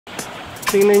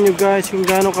Tingnan nyo guys kung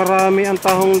gaano karami ang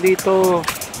tahong dito.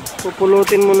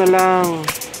 Pupulutin mo na lang.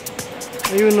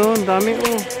 Ayun o, dami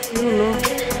o. Ayun o.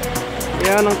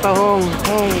 Yan ang tahong.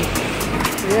 Oh.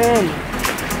 Ayan.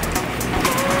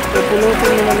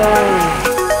 Pupulutin mo na lang.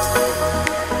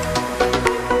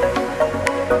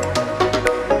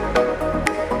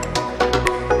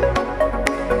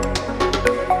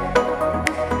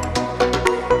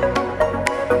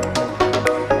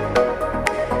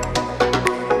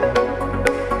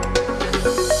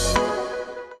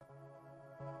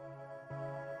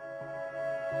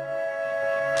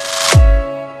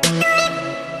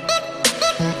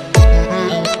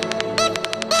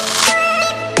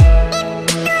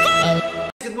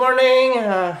 Morning!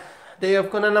 Day off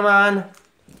ko na naman.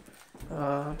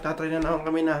 Tatry na naman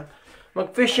kami na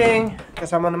mag-fishing.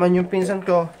 Kasama naman yung pinsan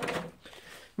ko.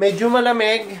 Medyo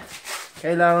malamig.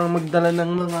 Kailangan magdala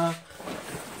ng mga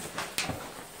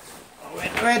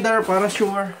wet weather para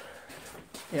sure.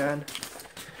 Yan.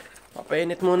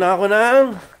 Papainit muna ako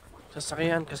ng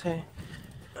sasakyan kasi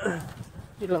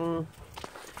ilang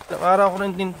araw ko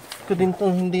din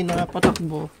itong hindi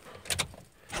nakapatakbo.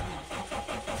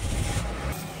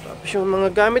 Yung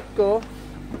mga gamit ko,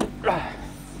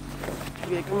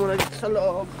 bigay ko muna dito sa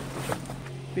loob.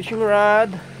 Fishing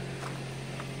rod.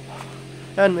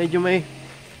 Yan, medyo may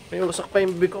usak pa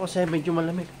yung bibig ko kasi medyo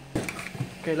malamig.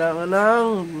 Kailangan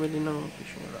nang bumili ng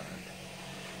fishing rod.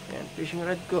 Yan, fishing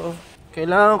rod ko.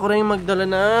 Kailangan ko rin magdala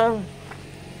ng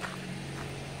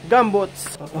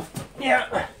gumboots.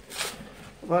 Yeah.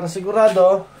 Para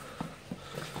sigurado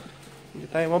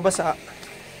hindi tayo mabasa.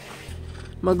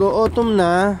 Mag-o-autumn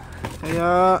na.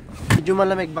 Kaya medyo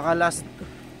malamig, baka last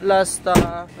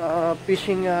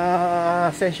fishing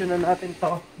session na natin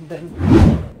to. Then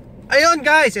ayun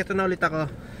guys, ito na ulit ako.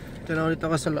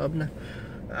 Sa loob na.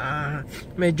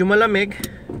 Medyo malamig.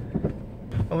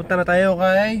 Papunta na tayo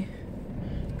kay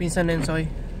Pinsan Nensoy.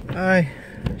 Ay,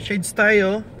 shades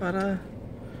tayo para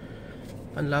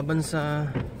panlaban sa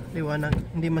liwanag,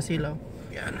 hindi masilaw.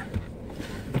 Yan.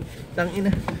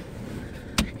 Tangina.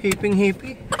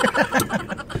 Hiping-hipi.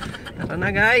 Tara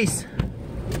na guys.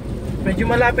 Medyo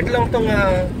malapit lang tong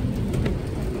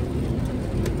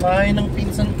bahay ng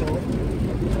pinsan ko.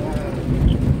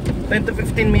 10 to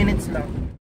 15 minutes lang.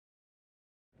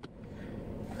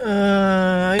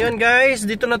 Ayun guys,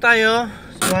 dito na tayo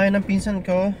sa bahay ng pinsan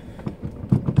ko.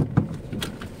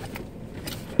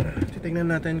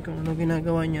 Titignan natin kung ano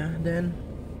ginagawa niya. Then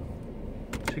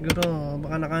siguro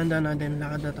baka nakahanda na din,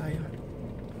 lakad na tayo.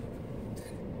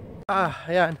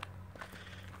 Ayan.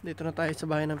 Dito na tayo sa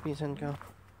bahay ng pinsan ko.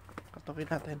 Katukin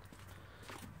natin.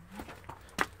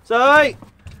 Soy!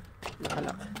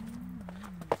 Nakalak.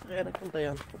 Kaya nagpunta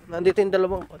yan. Nandito yung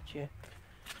dalawang kotse.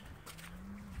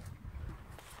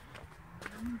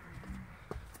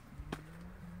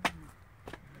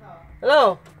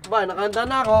 Hello! Ba, nakahanda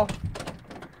na ako.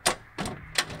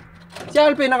 Si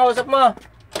Alpin, nakausap mo?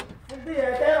 Hindi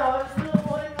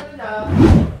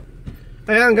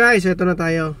pero ayan guys, ito na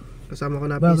tayo. Kasama ko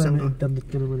na pinsan ko. Tablet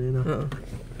ka naman yun.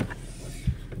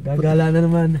 Gagala na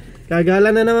naman.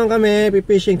 Gagala na naman kami.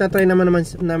 Pipishing. Tatry naman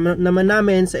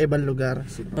namin sa ibang lugar.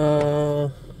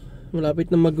 Malapit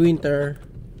na mag-winter.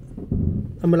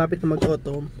 Malapit na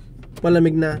mag-autumn.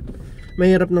 Malamig na.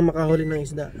 Mahirap na makahuli ng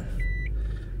isda.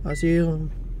 See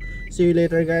you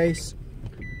later guys.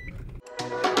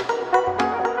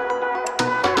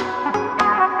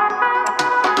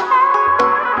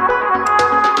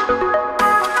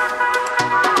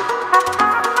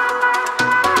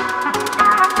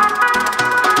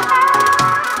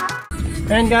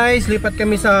 Ayan guys, lipat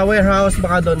kami sa warehouse.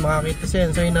 Baka doon makakita si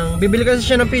Ensoy ng bibili kasi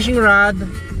siya ng fishing rod.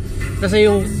 Kasi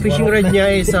yung fishing rod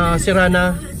niya is sira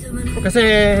na. Kasi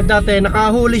dati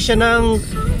nakahuli siya ng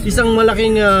isang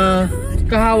malaking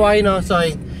kahaway, no,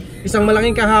 Soy. Isang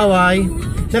malaking kahaway.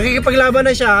 Nakikipaglaban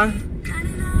na siya.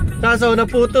 Kaso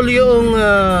naputol yung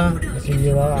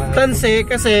tanse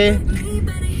kasi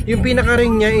yung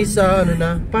pinaka-ring niya is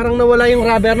parang nawala yung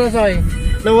rubber, no, Soy.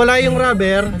 Nawala yung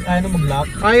rubber. Ayaw na mag-lock.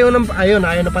 Ayaw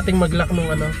na pating mag-lock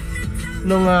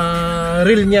nung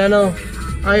reel niya, no.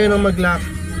 Ayaw na mag-lock.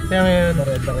 Kaya ngayon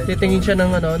titingin siya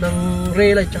ng ng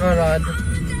rail at saka rod.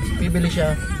 Bibili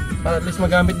siya para at least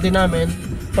magamit din namin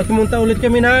pag pumunta ulit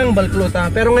kami ng Balclota.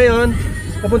 Pero ngayon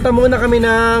papunta muna kami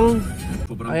ng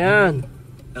ayan,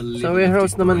 sa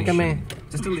warehouse naman kami.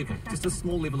 Just a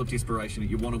small level of desperation.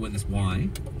 You want to win this.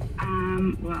 Why?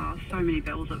 Well, so many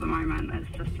bills at the moment. It's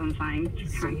just insane.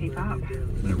 Just can't keep up.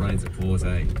 When it rains, it pours,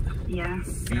 eh? Yeah.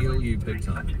 Feel you big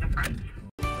time.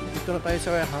 Dito na tayo sa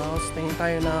warehouse. Tingin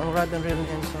tayo ng rod and reel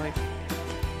and so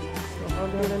how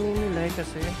na namimilay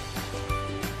kasi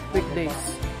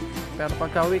weekdays. pero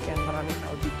pagka weekend maraming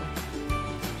tao dito.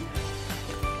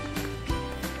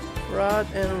 Rod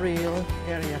and reel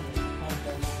area.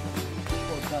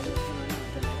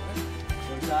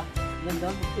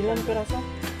 Ilan piraso?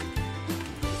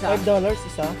 $5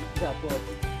 isa?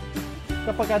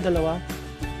 Kapag ka dalawa?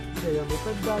 Kaya may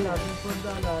 $5, $4.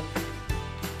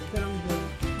 Ito lang dun.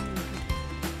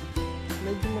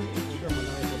 Medyo maliit siya,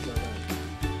 malaki $4.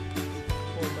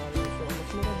 So, mas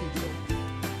mura dito.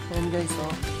 Ayan guys,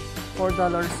 oh. $4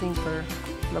 sinker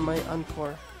na may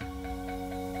anchor.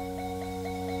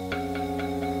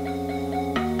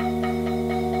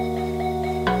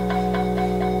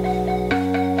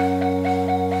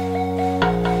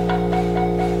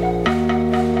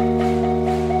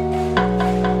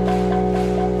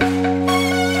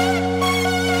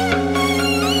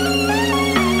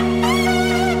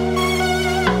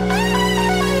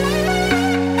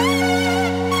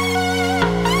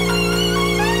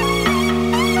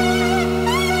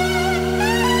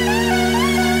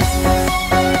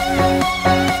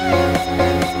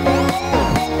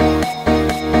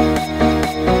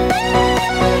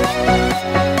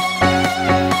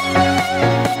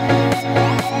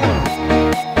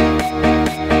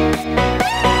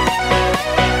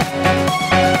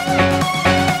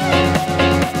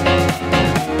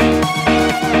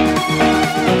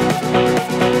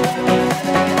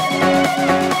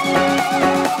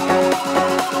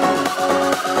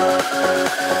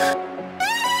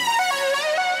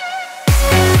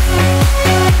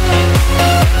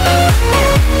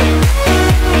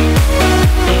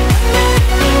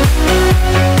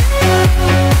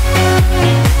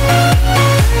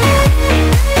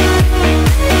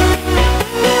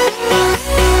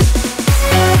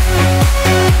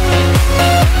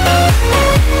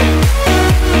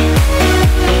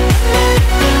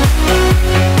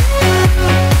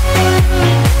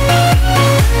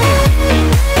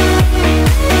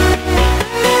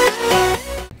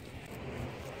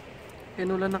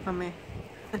 Pinulan na kami.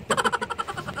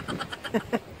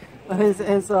 Ayun si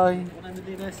Ensoy.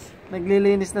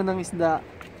 Naglilinis na ng isda.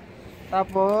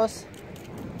 Tapos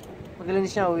maglinis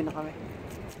siya, uwi na kami.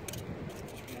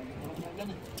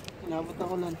 Inabot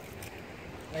ako lang.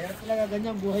 Kaya talaga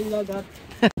ganyan, buhay lagat.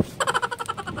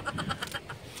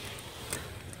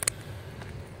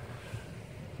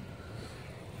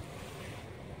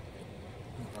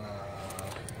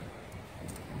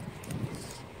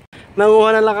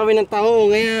 Nanguha na lang kami ng tahong.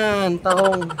 Ayan,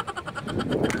 tahong.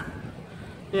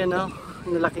 Ayan o,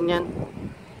 ang laki niyan.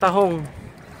 Tahong.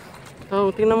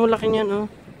 Tahong, tingnan mo laki niyan o.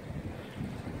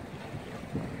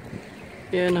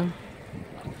 Ayan o.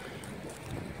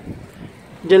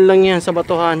 Diyan lang yan sa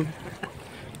batuhan.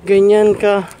 Ganyan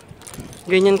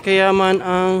kayaman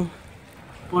ang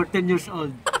 14 years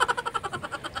old.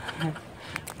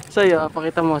 Sa'yo,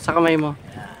 pakita mo sa kamay mo.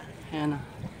 Ayan o.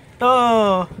 To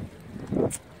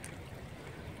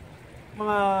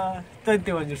mga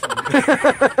 21 years old.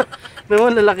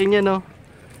 Naman, lalaki niya, no?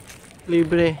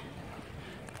 Libre.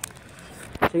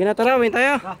 Sige na, tara, win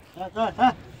tayo.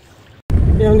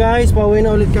 Yan guys, pauwi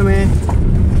na ulit kami.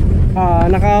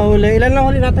 Nakahuli. Ilan lang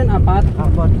huli natin? Apat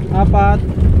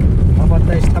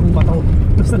na istang bato.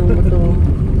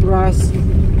 Grass.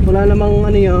 Wala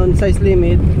namang ano yun, size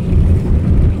limit.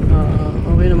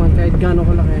 Okay naman, kahit gaano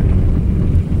kalaki.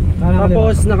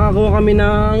 Tapos nakakuha kami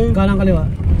ng Galang kaliwa.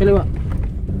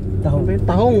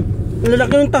 Tahong. Ang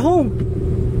lalaki ng tahong.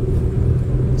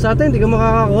 Sa atin, hindi ka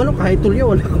makakakuha kahit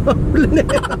tulyo. Wala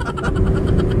ka.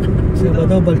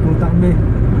 Sabado, balkuta kami.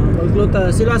 Balkuta.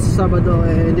 Sila sa Sabado.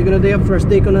 Hindi ko na day off. First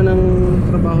day ko na ng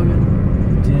trabaho yun.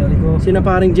 Jericho.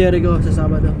 Sinaparing Jericho sa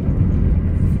Sabado.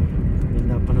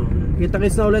 Ganda pa naman.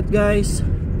 Kita-kits na ulit guys.